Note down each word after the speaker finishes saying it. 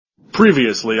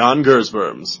Previously on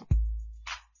Gersberms.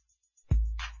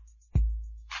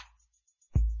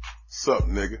 Sup,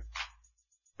 nigga?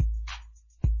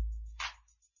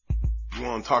 You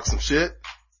wanna talk some shit?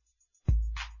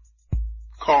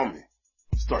 Call me.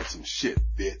 Start some shit,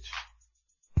 bitch.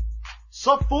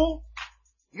 Sup, fool?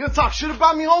 You gonna talk shit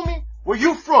about me, homie? Where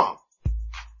you from?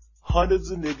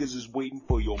 Hundreds of niggas is waiting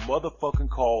for your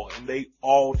motherfucking call, and they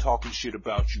all talking shit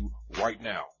about you right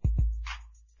now.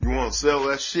 You wanna sell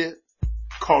that shit?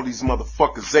 Call these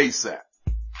motherfuckers ASAP.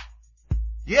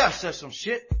 Yeah, I said some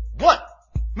shit. What?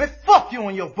 Man, fuck you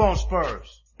and your bone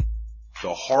spurs.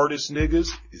 The hardest niggas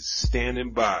is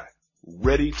standing by,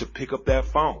 ready to pick up that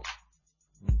phone.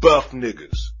 Buff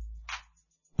niggas,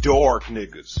 dark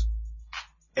niggas,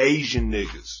 Asian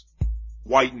niggas,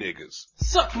 white niggas.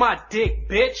 Suck my dick,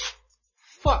 bitch.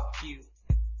 Fuck you.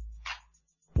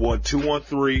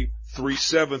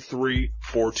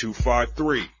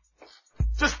 1213-373-4253.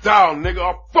 Just dial, nigga.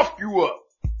 I'll fuck you up.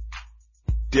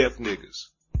 Deaf niggas,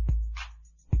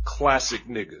 classic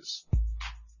niggas,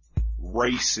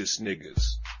 racist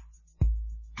niggas,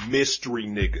 mystery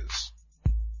niggas,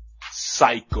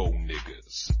 psycho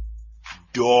niggas,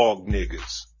 dog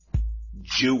niggas,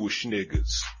 Jewish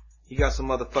niggas. You got some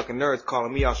motherfucking nerds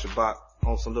calling me out Shabbat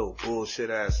on some little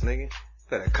bullshit ass nigga.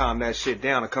 Better calm that shit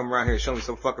down and come around here and show me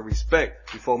some fucking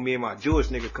respect before me and my Jewish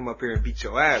niggas come up here and beat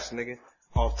your ass, nigga.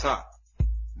 Off top.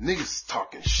 Niggas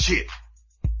talking shit.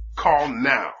 Call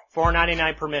now.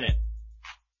 $4.99 per minute.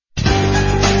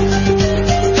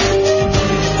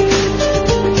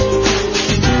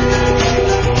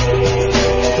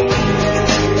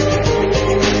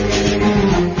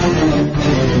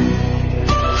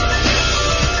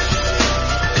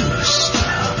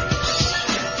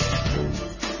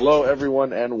 Hello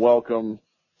everyone and welcome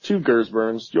to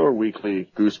Gersberms, your weekly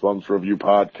Goosebumps review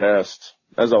podcast.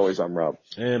 As always, I'm Rob.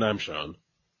 And I'm Sean.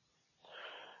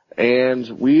 And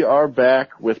we are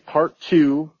back with part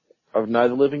 2 of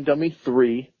Night of the Living Dummy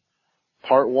 3.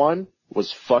 Part 1 was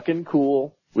fucking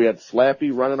cool. We had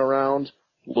Slappy running around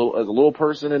as a little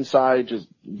person inside, just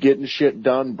getting shit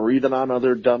done, breathing on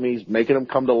other dummies, making them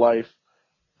come to life.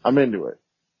 I'm into it.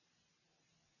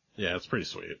 Yeah, it's pretty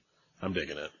sweet. I'm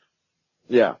digging it.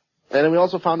 Yeah. And then we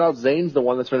also found out Zane's the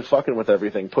one that's been fucking with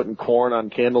everything, putting corn on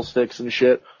candlesticks and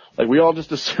shit. Like, we all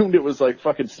just assumed it was like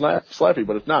fucking Slappy,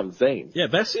 but it's not. It's Zane. Yeah,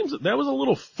 that was a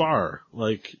little far.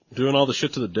 Like, doing all the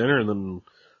shit to the dinner and then,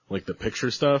 like, the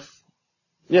picture stuff.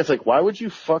 Yeah, it's like, why would you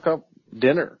fuck up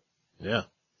dinner? Yeah.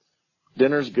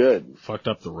 Dinner's good. Fucked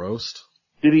up the roast.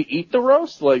 Did he eat the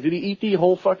roast? Like, did he eat the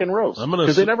whole fucking roast?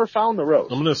 Because they never found the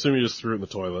roast. I'm gonna assume he just threw it in the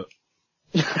toilet.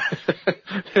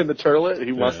 In the toilet?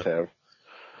 He must have.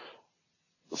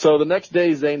 So the next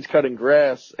day, Zane's cutting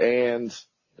grass, and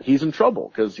he's in trouble,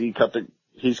 because he's cutting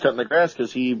the grass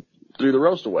because he threw the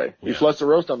roast away. Yeah. He flushed the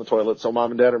roast on the toilet, so Mom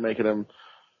and Dad are making him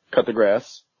cut the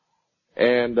grass.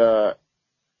 And,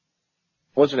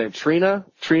 what's her name? Trina?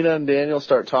 Trina and Daniel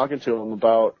start talking to him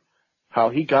about how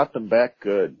he got them back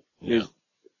good. Yeah.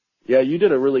 Yeah, you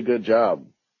did a really good job.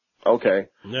 Okay.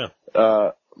 Yeah.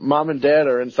 Mom and Dad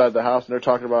are inside the house, and they're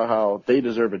talking about how they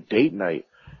deserve a date night.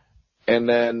 And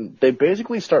then they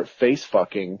basically start face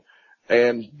fucking,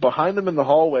 and behind them in the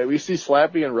hallway, we see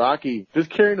Slappy and Rocky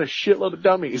just carrying a shitload of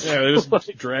dummies. Yeah, they're just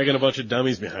dragging a bunch of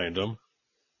dummies behind them.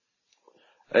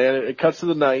 And it cuts to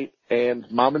the night,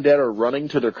 and Mom and Dad are running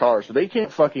to their car, so they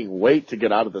can't fucking wait to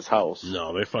get out of this house.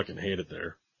 No, they fucking hate it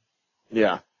there.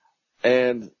 Yeah.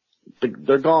 And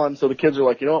they're gone, so the kids are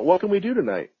like, you know what can we do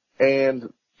tonight?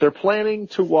 And they're planning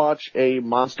to watch a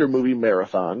monster movie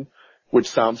marathon, which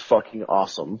sounds fucking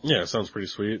awesome. Yeah, it sounds pretty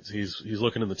sweet. He's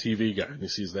looking in the TV guide and he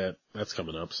sees that's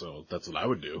coming up, so that's what I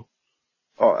would do.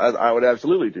 Oh, I would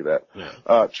absolutely do that.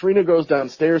 Yeah. Trina goes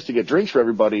downstairs to get drinks for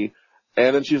everybody,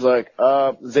 and then she's like,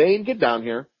 Zane, get down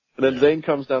here. And then Zane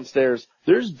comes downstairs.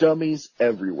 There's dummies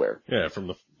everywhere. Yeah,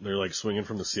 they're like swinging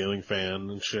from the ceiling fan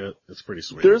and shit. It's pretty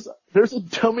sweet. There's a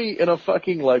dummy in a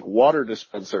fucking like water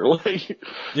dispenser. Like,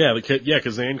 yeah, the kid, yeah,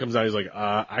 cause Zane comes out, he's like,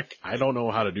 I don't know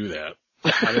how to do that.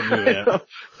 I didn't do that.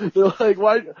 They're like,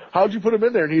 why? How'd you put him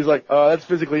in there? And he's like, that's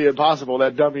physically impossible.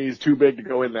 That dummy's too big to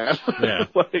go in that. Yeah.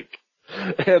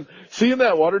 And seeing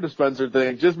that water dispenser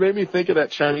thing just made me think of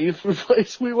that Chinese food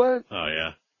place we went. Oh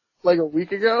yeah. Like a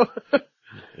week ago.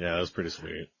 Yeah, that was pretty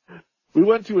sweet. We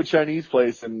went to a Chinese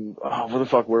place and, where the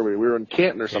fuck were we? We were in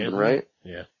Canton or something, right?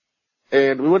 Yeah.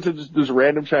 And we went to this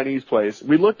random Chinese place.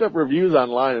 We looked up reviews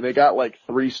online and they got like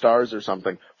 3 stars or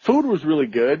something. Food was really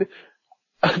good.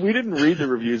 We didn't read the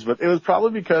reviews, but it was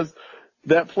probably because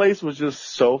that place was just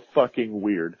so fucking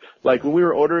weird. Like when we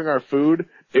were ordering our food,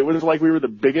 It was like we were the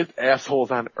biggest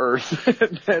assholes on earth.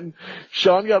 And then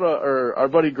our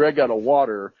buddy Greg got a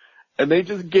water, and they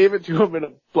just gave it to him in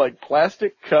a, like,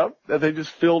 plastic cup that they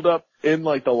just filled up in,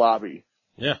 like, the lobby.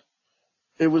 Yeah.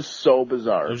 It was so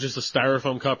bizarre. It was just a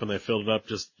styrofoam cup, and they filled it up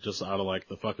just out of, like,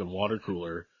 the fucking water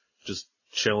cooler, just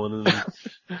chilling.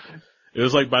 It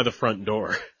was, like, by the front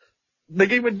door. They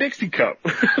gave him a Dixie cup.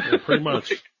 Yeah, pretty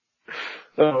much.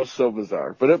 That was so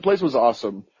bizarre. But that place was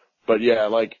awesome. But yeah,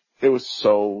 like, it was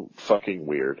so fucking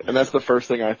weird. And that's the first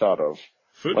thing I thought of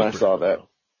when I saw that. Though.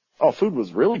 Oh, food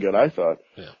was really good, I thought.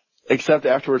 Yeah. Except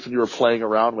afterwards when you were playing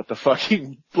around with the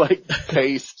fucking, like,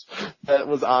 paste that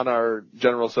was on our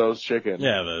General Tso's chicken.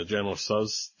 Yeah, the General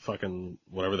Tso's fucking,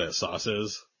 whatever that sauce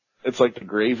is. It's like the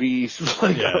gravy,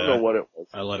 like, Yeah, I don't know what it was.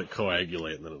 I let it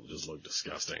coagulate and then it just looked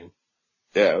disgusting.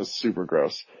 Yeah, it was super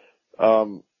gross.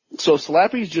 So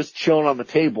Slappy's just chilling on the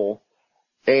table,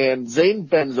 and Zane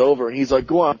bends over and he's like,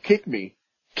 go on, kick me.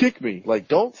 Kick me. Like,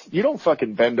 you don't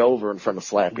fucking bend over in front of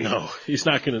Slappy. No, he's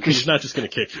not just gonna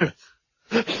kick you.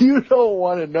 You don't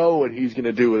want to know what he's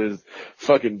gonna do with his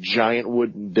fucking giant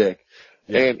wooden dick.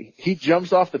 Yeah. And he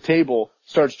jumps off the table,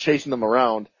 starts chasing them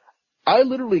around. I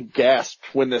literally gasped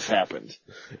when this happened.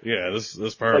 Yeah,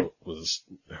 this part was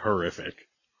horrific.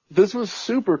 This was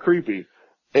super creepy.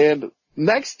 And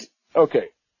next I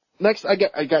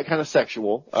got kind of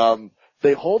sexual.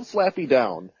 They hold Slappy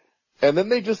down, and then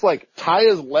they just, like, tie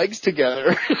his legs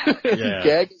together and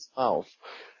gag his mouth.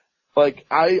 Like,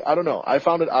 I don't know. I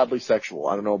found it oddly sexual.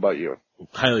 I don't know about you.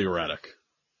 Highly erotic.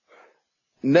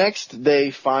 Next,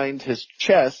 they find his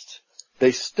chest,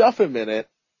 they stuff him in it,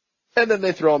 and then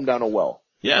they throw him down a well.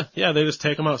 Yeah, they just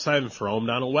take him outside and throw him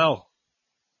down a well.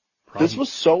 This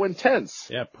was so intense.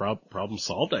 Yeah, problem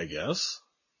solved, I guess.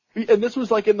 And this was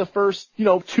like in the first,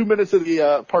 2 minutes of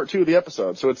the, part 2 of the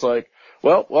episode. So it's like,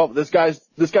 well, this guy's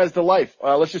the life.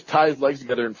 Let's just tie his legs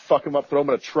together and fuck him up, throw him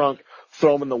in a trunk,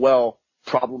 throw him in the well,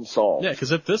 problem solved. Yeah,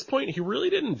 cause at this point, he really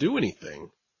didn't do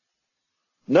anything.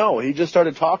 No, he just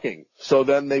started talking. So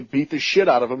then they beat the shit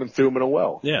out of him and threw him in a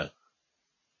well. Yeah.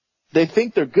 They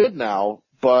think they're good now,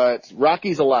 but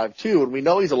Rocky's alive too, and we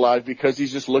know he's alive because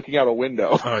he's just looking out a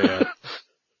window. Oh yeah.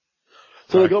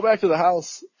 So they go back to the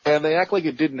house, and they act like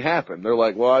it didn't happen. They're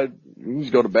like, well, we can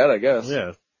just go to bed, I guess.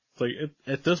 Yeah. It's like,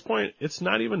 at this point, it's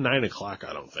not even 9 o'clock,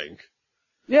 I don't think.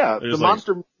 Yeah, They're the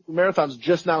Monster Marathon's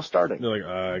just now starting. They're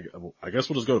like, I guess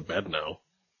we'll just go to bed now.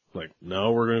 Like,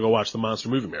 no, we're gonna go watch the Monster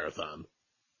Movie Marathon.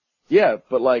 Yeah,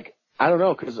 but like, I don't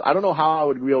know, cause I don't know how I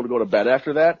would be able to go to bed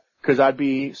after that, cause I'd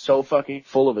be so fucking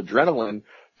full of adrenaline,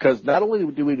 cause not only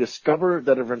do we discover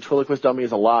that a ventriloquist dummy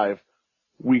is alive,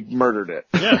 we murdered it.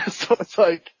 Yeah. So it's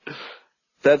like,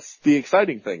 that's the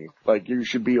exciting thing. Like, you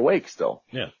should be awake still.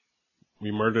 Yeah.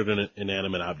 We murdered an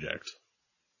inanimate object.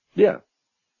 Yeah.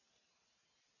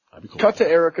 I'd be cool. Cut to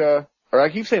Erica, or I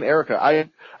keep saying Erica.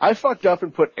 I fucked up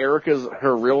and put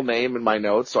her real name in my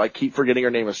notes, so I keep forgetting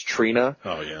her name is Trina.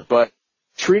 Oh yeah. But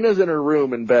Trina's in her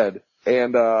room in bed,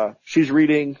 and she's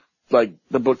reading, like,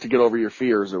 the book to get over your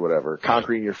fears or whatever,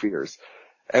 Conquering Your Fears.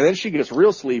 And then she gets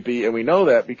real sleepy, and we know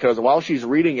that because while she's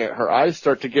reading it, her eyes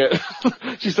start to get,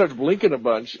 she starts blinking a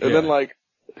bunch, and then like,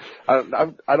 I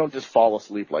don't just fall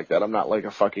asleep like that. I'm not like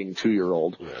a fucking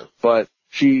 2-year-old. Yeah. But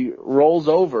she rolls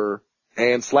over,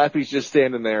 and Slappy's just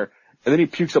standing there, and then he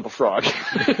pukes up a frog.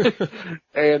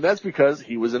 And that's because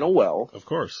he was in a well. Of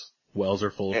course. Wells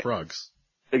are full of frogs.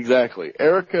 Exactly.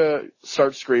 Erica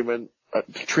starts screaming,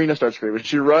 Trina starts screaming.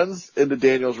 She runs into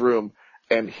Daniel's room,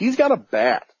 and he's got a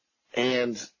bat.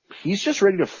 And he's just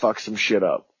ready to fuck some shit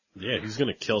up. Yeah, he's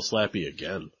gonna kill Slappy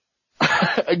again.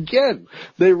 Again.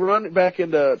 They run back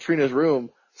into Trina's room.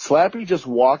 Slappy just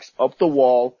walks up the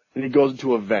wall and he goes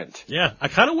into a vent. Yeah, I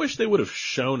kinda wish they would have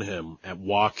shown him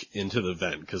walk into the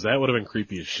vent, cause that would have been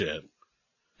creepy as shit.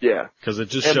 Yeah. Cause it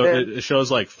just it shows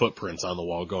like footprints on the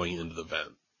wall going into the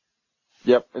vent.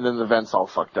 Yep, and then the vent's all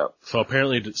fucked up. So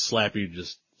apparently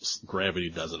Slappy gravity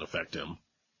doesn't affect him.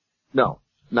 No,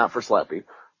 not for Slappy.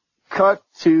 Cut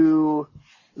to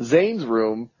Zane's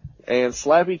room, and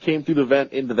Slappy came through the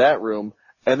vent into that room,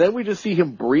 and then we just see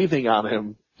him breathing on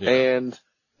him, and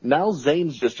now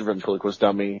Zane's just a ventriloquist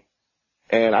dummy,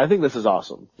 and I think this is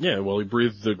awesome. Yeah, well, he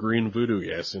breathed the green voodoo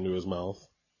gas into his mouth.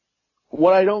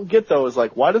 What I don't get, though, is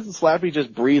like, why doesn't Slappy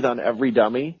just breathe on every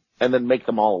dummy, and then make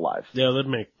them all alive? Yeah, that'd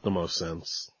make the most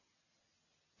sense.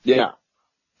 Yeah.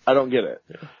 I don't get it.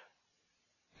 Yeah.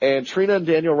 And Trina and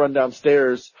Daniel run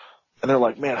downstairs, and they're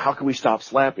like, man, how can we stop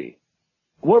Slappy?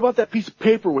 What about that piece of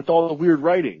paper with all the weird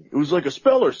writing? It was like a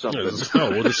spell or something. Yeah,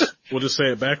 we'll just say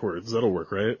it backwards. That'll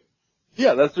work, right?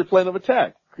 Yeah, that's their plan of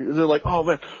attack. They're like, oh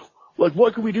man, like,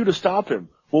 what can we do to stop him?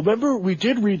 Well, remember, we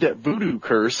did read that voodoo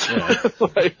curse. Yeah.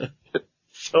 Like,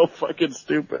 so fucking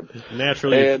stupid.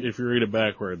 Naturally, And- if you read it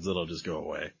backwards, it'll just go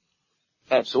away.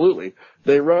 Absolutely.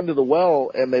 They run to the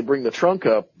well and they bring the trunk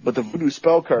up, but the voodoo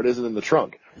spell card isn't in the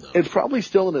trunk. No. It's probably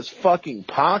still in his fucking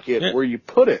pocket Yeah, where you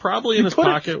put it. Probably in You his put it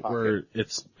pocket where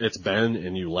it's been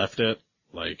and you left it.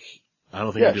 Like, I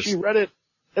don't think Yeah, you just... she read it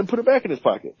and put it back in his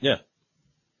pocket. Yeah.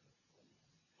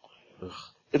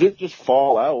 It didn't just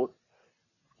fall out.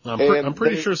 I'm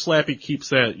pretty sure Slappy keeps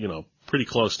that, pretty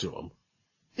close to him.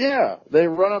 Yeah, they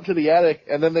run up to the attic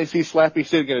and then they see Slappy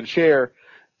sitting in a chair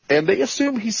and they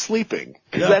assume he's sleeping.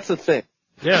 Cause that's the thing.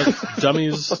 Yeah,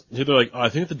 dummies, they're like, oh, I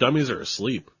think the dummies are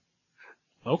asleep.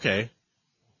 Okay.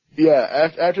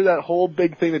 Yeah, after that whole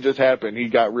big thing that just happened, he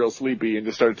got real sleepy and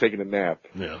just started taking a nap.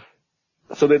 Yeah.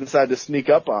 So they decide to sneak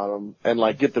up on him and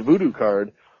like get the voodoo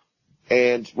card,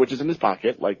 and which is in his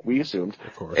pocket, like we assumed.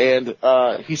 Of course. And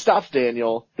he stops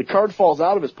Daniel. The card falls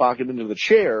out of his pocket into the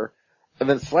chair, and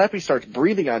then Slappy starts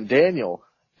breathing on Daniel.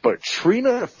 But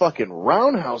Trina fucking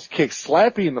roundhouse kicks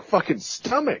Slappy in the fucking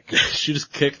stomach. She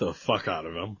just kicked the fuck out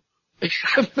of him.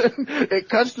 And then it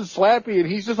cuts to Slappy, and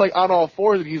he's just like on all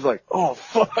fours, and he's like, "Oh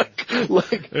fuck!"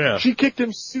 Like Yeah. she kicked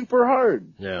him super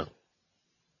hard. Yeah.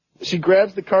 She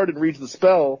grabs the card and reads the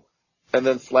spell, and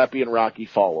then Slappy and Rocky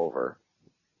fall over.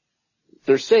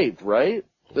 They're saved, right?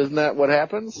 Isn't that what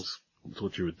happens? That's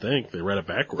what you would think. They read it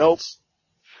backwards. Nope.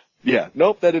 Yeah,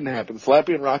 nope, that didn't happen.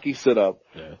 Slappy and Rocky sit up,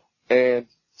 Yeah. and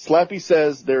Slappy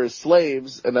says they're his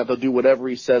slaves and that they'll do whatever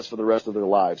he says for the rest of their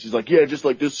lives. He's like, yeah, just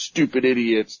like this stupid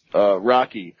idiot,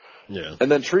 Rocky. Yeah.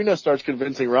 And then Trina starts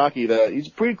convincing Rocky that he's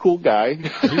a pretty cool guy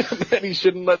and he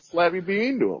shouldn't let Slappy be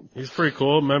into him. He's pretty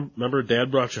cool. Remember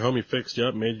Dad brought you home, he fixed you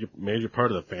up, made you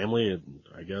part of the family, and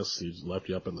I guess he's left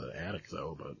you up in the attic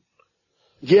though, but.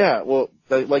 Yeah, well,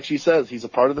 like she says, he's a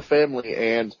part of the family,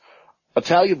 and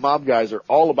Italian mob guys are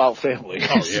all about family.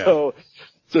 Oh, yeah.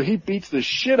 So he beats the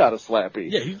shit out of Slappy.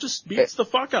 Yeah, he just beats the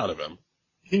fuck out of him.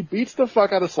 He beats the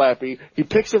fuck out of Slappy. He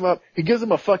picks him up. He gives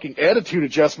him a fucking attitude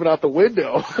adjustment out the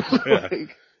window. Yeah.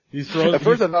 Like, He throws, at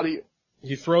first I thought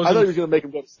he throws was him, going to make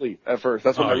him go to sleep at first.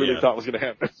 That's what I really thought was going to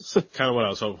happen. kind of what I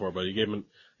was hoping for, but he gave him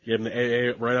the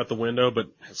AA right out the window, but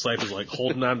Slappy's like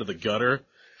holding on to the gutter,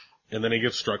 and then he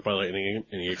gets struck by lightning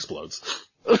and he explodes.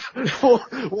 Well,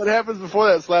 what happens before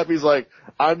that? Slappy's like,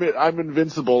 I'm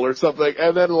invincible or something,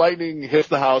 and then lightning hits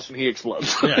the house and he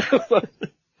explodes. Yeah.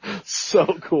 So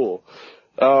cool.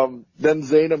 Then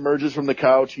Zane emerges from the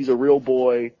couch. He's a real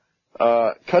boy.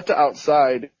 Cut to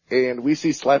outside, and we see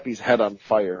Slappy's head on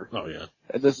fire. Oh yeah.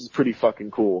 And this is pretty fucking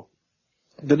cool.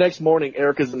 The next morning,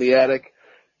 Erica's in the attic,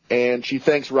 and she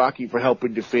thanks Rocky for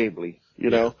helping the family, you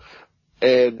know?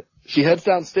 And she heads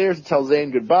downstairs to tell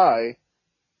Zane goodbye,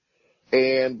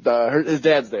 and his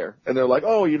dad's there. And they're like,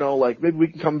 oh, like, maybe we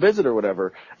can come visit or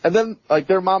whatever. And then, like,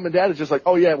 their mom and dad is just like,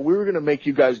 oh yeah, we were gonna make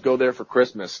you guys go there for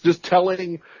Christmas. Just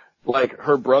telling, like,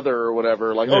 her brother or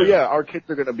whatever, like, oh yeah, our kids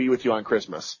are gonna be with you on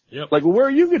Christmas. Yep. Like, well, where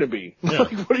are you gonna be? Yeah.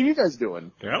 Like, what are you guys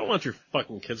doing? I don't want your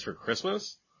fucking kids for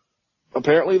Christmas.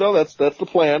 Apparently though, that's the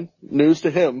plan. News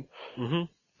to him. Mm-hmm.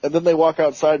 And then they walk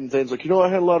outside and Zane's like, I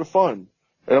had a lot of fun.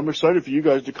 And I'm excited for you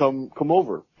guys to come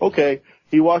over. Okay.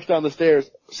 He walks down the stairs.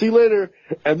 See you later.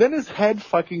 And then his head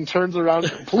fucking turns around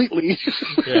completely.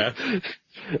 Yeah.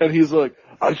 And he's like,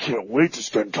 I can't wait to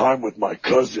spend time with my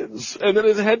cousins. And then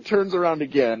his head turns around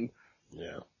again.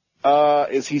 Yeah.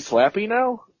 Is he Slappy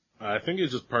now? I think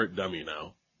he's just part dummy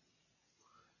now.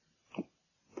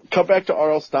 Cut back to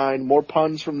R.L. Stein. More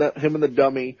puns from him and the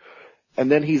dummy. And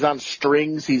then he's on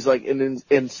strings. He's like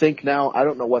in sync now. I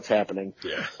don't know what's happening.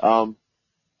 Yeah.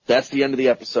 That's the end of the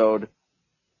episode.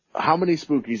 How many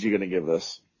spookies are you gonna give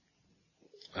this?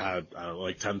 I don't know,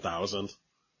 like 10,000.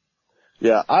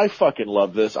 Yeah, I fucking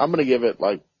love this. I'm gonna give it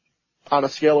like, on a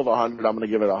scale of 100, I'm gonna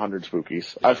give it 100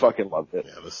 spookies. Yeah. I fucking loved it.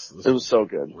 Yeah, this it was so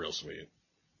good. Real sweet.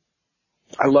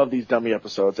 I love these dummy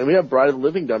episodes. And we have Bride of the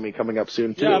Living Dummy coming up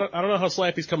soon too. Yeah, I don't know how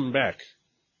Slappy's coming back.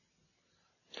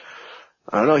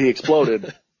 I don't know, he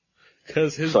exploded.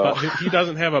 Cause he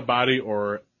doesn't have a body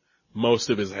or most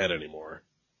of his head anymore.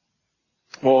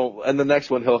 Well, and the next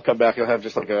one he'll come back, he'll have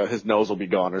just like his nose will be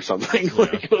gone or something. Yeah.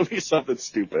 Like, it'll be something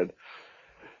stupid.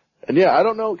 And yeah, I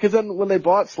don't know, cause then when they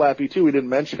bought Slappy too, we didn't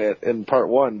mention it in part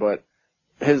 1, but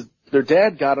their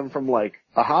dad got him from like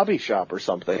a hobby shop or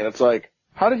something, and it's like,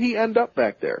 how did he end up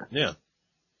back there? Yeah.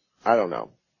 I don't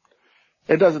know.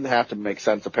 It doesn't have to make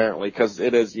sense apparently, cause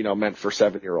it is, meant for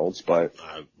 7-year-olds, but.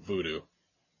 Voodoo.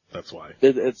 That's why.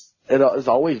 It is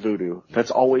always voodoo.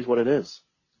 That's always what it is.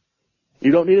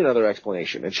 You don't need another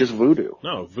explanation. It's just voodoo.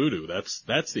 No, voodoo.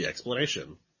 That's the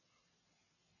explanation.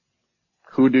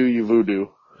 Who do you voodoo?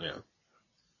 Yeah.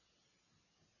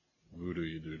 Voodoo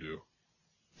you do.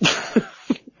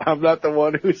 I'm not the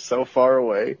one who's so far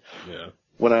away Yeah.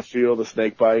 when I feel the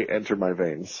snake bite enter my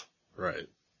veins. Right.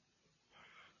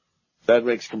 That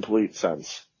makes complete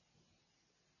sense.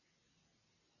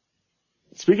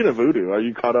 Speaking of voodoo, are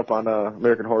you caught up on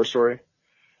American Horror Story?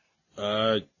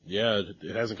 Yeah,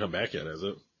 it hasn't come back yet, has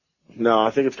it? No,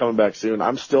 I think it's coming back soon.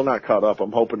 I'm still not caught up.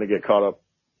 I'm hoping to get caught up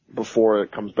before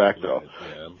it comes back, though.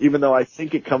 Yeah. Even though I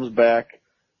think it comes back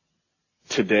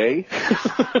today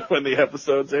when the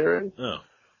episode's airing. Oh.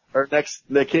 Or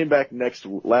they came back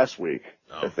last week,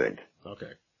 Oh. I think.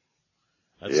 Okay.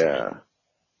 That's Yeah. sweet.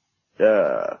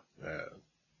 Yeah.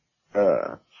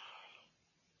 Yeah.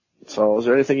 So is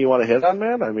there anything you want to hit on,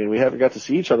 man? I mean, we haven't got to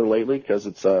see each other lately because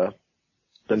it's,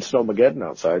 been snowmageddon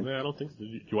outside. Yeah, I don't think,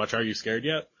 did you watch Are You Scared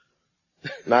yet?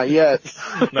 Not yet.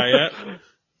 Not yet?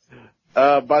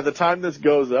 By the time this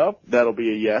goes up, that'll be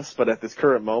a yes, but at this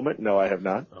current moment, no, I have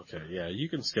not. Okay, yeah, you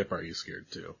can skip Are You Scared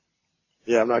too.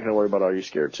 Yeah, I'm not gonna worry about Are You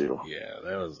Scared too. Yeah,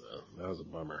 that was a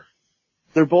bummer.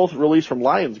 They're both released from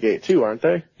Lionsgate too, aren't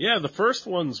they? Yeah, the first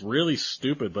one's really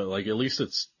stupid, but like at least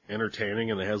it's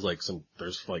entertaining and it has like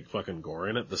there's like fucking gore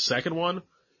in it. The second one,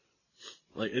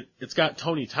 like it's got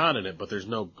Tony Todd in it, but there's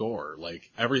no gore. Like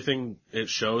everything it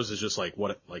shows is just like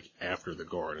like after the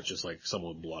gore, and it's just like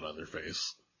someone with blood on their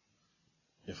face.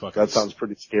 It fucking That sounds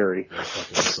pretty scary. It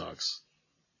fucking sucks.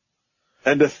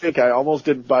 And to think I almost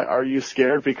didn't buy Are You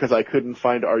Scared because I couldn't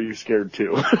find Are You Scared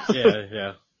 2.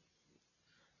 Yeah.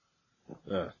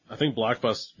 I think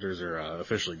Blockbusters are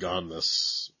officially gone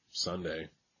this Sunday.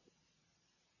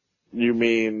 You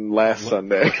mean last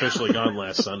Sunday? Officially gone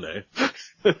last Sunday.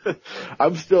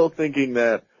 I'm still thinking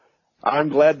that I'm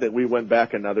glad that we went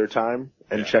back another time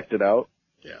and checked it out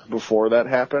before that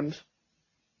happened.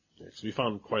 Yeah, 'cause we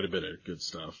found quite a bit of good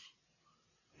stuff.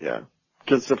 Yeah.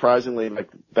 Because surprisingly, like,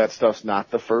 that stuff's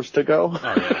not the first to go.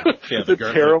 Oh yeah. Yeah, the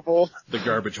terrible. The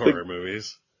garbage horror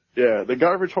movies. Yeah, the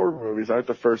garbage horror movies aren't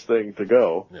the first thing to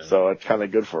go. Yeah. So it's kind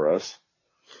of good for us.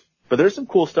 But there's some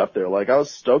cool stuff there. Like, I was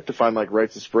stoked to find, like,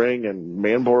 Rites of Spring and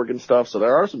Manborg and stuff, so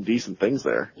there are some decent things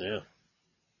there. Yeah.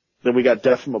 Then we got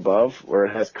Death from Above, where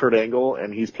it has Kurt Angle,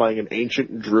 and he's playing an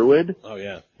ancient druid. Oh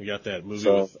yeah. We got that movie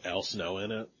with Al Snow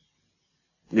in it.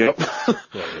 Yep.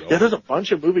 Yeah, there's a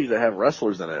bunch of movies that have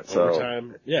wrestlers in it, so.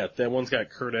 Overtime. Yeah, that one's got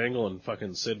Kurt Angle and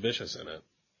fucking Sid Vicious in it.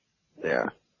 Yeah.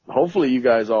 Hopefully you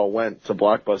guys all went to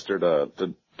Blockbuster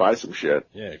to buy some shit.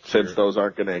 Yeah. Since those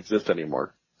aren't gonna exist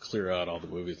anymore. Clear out all the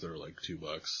movies that are like $2.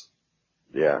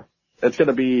 Yeah. It's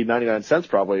gonna be 99 cents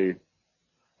probably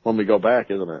when we go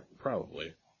back, isn't it?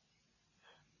 Probably.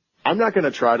 I'm not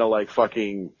gonna try to like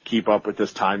fucking keep up with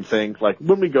this time thing. Like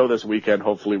when we go this weekend,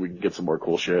 hopefully we can get some more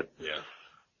cool shit. Yeah.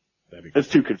 That'd be cool. It's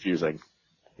too confusing.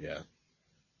 Yeah.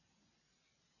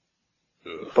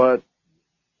 Ugh. But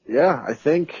yeah, I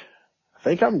think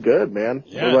I'm good, man.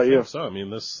 Yeah, what about I think you? so. I mean,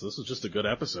 this was just a good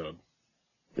episode.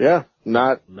 Yeah,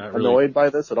 not Not annoyed really, by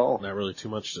this at all. not really too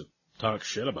much to talk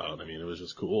shit about. I mean, it was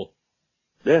just cool.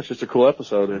 Yeah, it's just a cool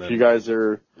episode. And If then- you guys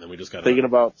are And then we just got thinking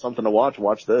about something to watch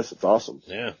this. It's awesome.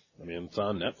 Yeah. I mean, it's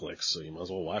on Netflix, so you might as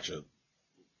well watch it.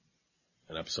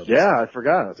 An episode. Yeah, I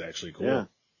forgot. It's actually cool. Yeah.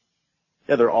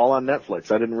 Yeah, they're all on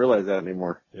Netflix. I didn't realize that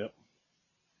anymore. Yep.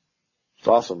 It's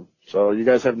awesome. So you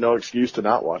guys have no excuse to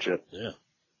not watch it. Yeah.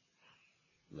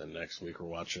 And then next week we're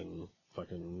watching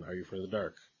fucking Are You Afraid of the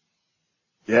Dark?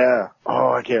 Yeah.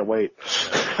 Oh, I can't wait.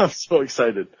 I'm so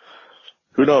excited.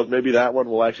 Who knows? Maybe that one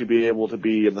will actually be able to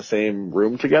be in the same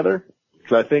room together.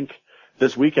 Because I think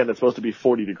this weekend it's supposed to be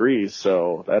 40 degrees,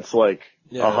 so that's like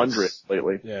 100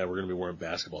 lately. Yeah, we're gonna be wearing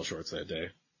basketball shorts that day.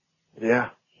 Yeah,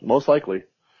 most likely.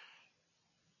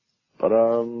 But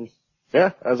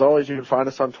yeah, as always, you can find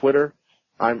us on Twitter.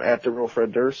 I'm at the real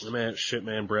Fred Durst. I'm at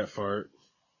Shitman Brett Fart.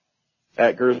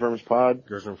 At GersbermsPod.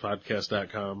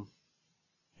 GersbermPodcast.com.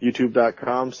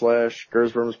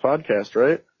 YouTube.com/GersbermsPodcast,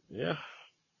 right? Yeah.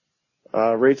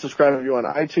 Rate, subscribe, review on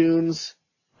iTunes.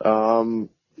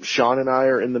 Sean and I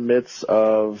are in the midst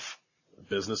of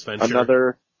Business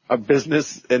venture. a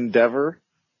business endeavor.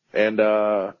 And,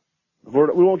 we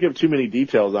won't give too many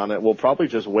details on it. We'll probably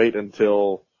just wait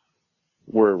until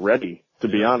we're ready, to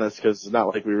be honest, because it's not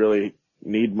like we really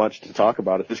need much to talk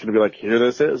about. It's just going to be like, here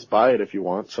this is, buy it if you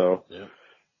want. So,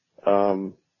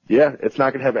 yeah, it's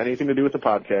not going to have anything to do with the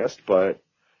podcast, but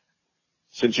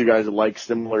since you guys like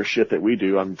similar shit that we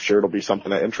do, I'm sure it'll be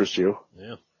something that interests you.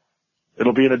 Yeah.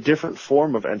 It'll be in a different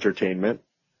form of entertainment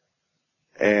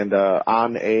and,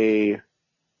 on a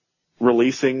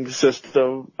releasing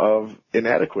system of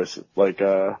inadequacy, like,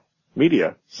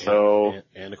 media. So.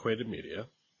 Antiquated media.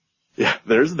 Yeah,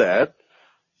 there's that.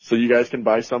 So you guys can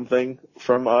buy something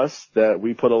from us that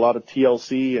we put a lot of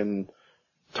TLC and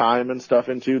time and stuff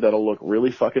into that'll look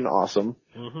really fucking awesome.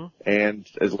 Mm-hmm. And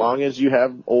as long as you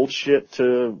have old shit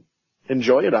to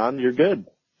enjoy it on, you're good.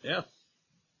 Yeah.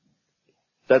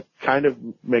 That kind of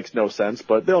makes no sense,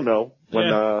 but they'll know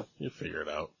when, you figure it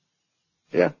out.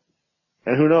 Yeah.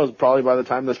 And who knows, probably by the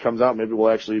time this comes out, maybe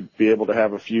we'll actually be able to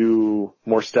have a few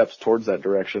more steps towards that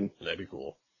direction. That'd be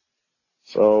cool.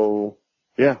 So,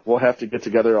 yeah, we'll have to get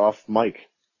together off mic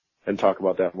and talk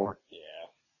about that more. Yeah.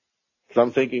 'Cause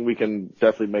I'm thinking we can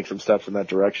definitely make some steps in that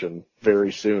direction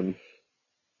very soon.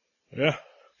 Yeah,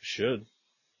 should.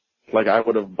 Like, I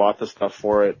would have bought the stuff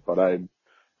for it, but I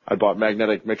bought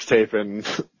magnetic mixtape and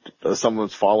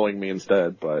someone's following me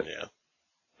instead, but Yeah.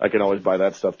 I can always buy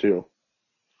that stuff too.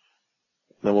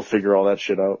 Then we'll figure all that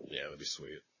shit out. Yeah, that'd be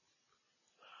sweet.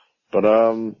 But,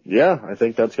 yeah, I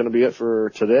think that's gonna be it for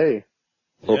today.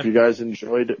 Hope you guys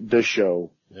enjoyed this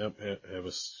show. Yep, have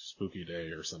a spooky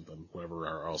day or something, whatever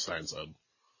our all sign said.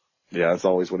 Yeah, that's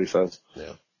always what he says.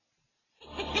 Yeah.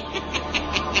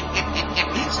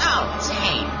 Oh,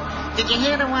 say, did you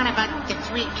hear the one about the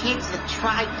 3 kids that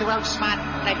tried to outsmart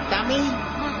the dummy?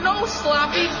 No,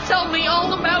 Sloppy, tell me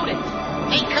all about it.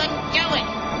 They couldn't do it.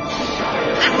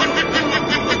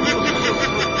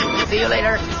 See you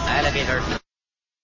later, alligator.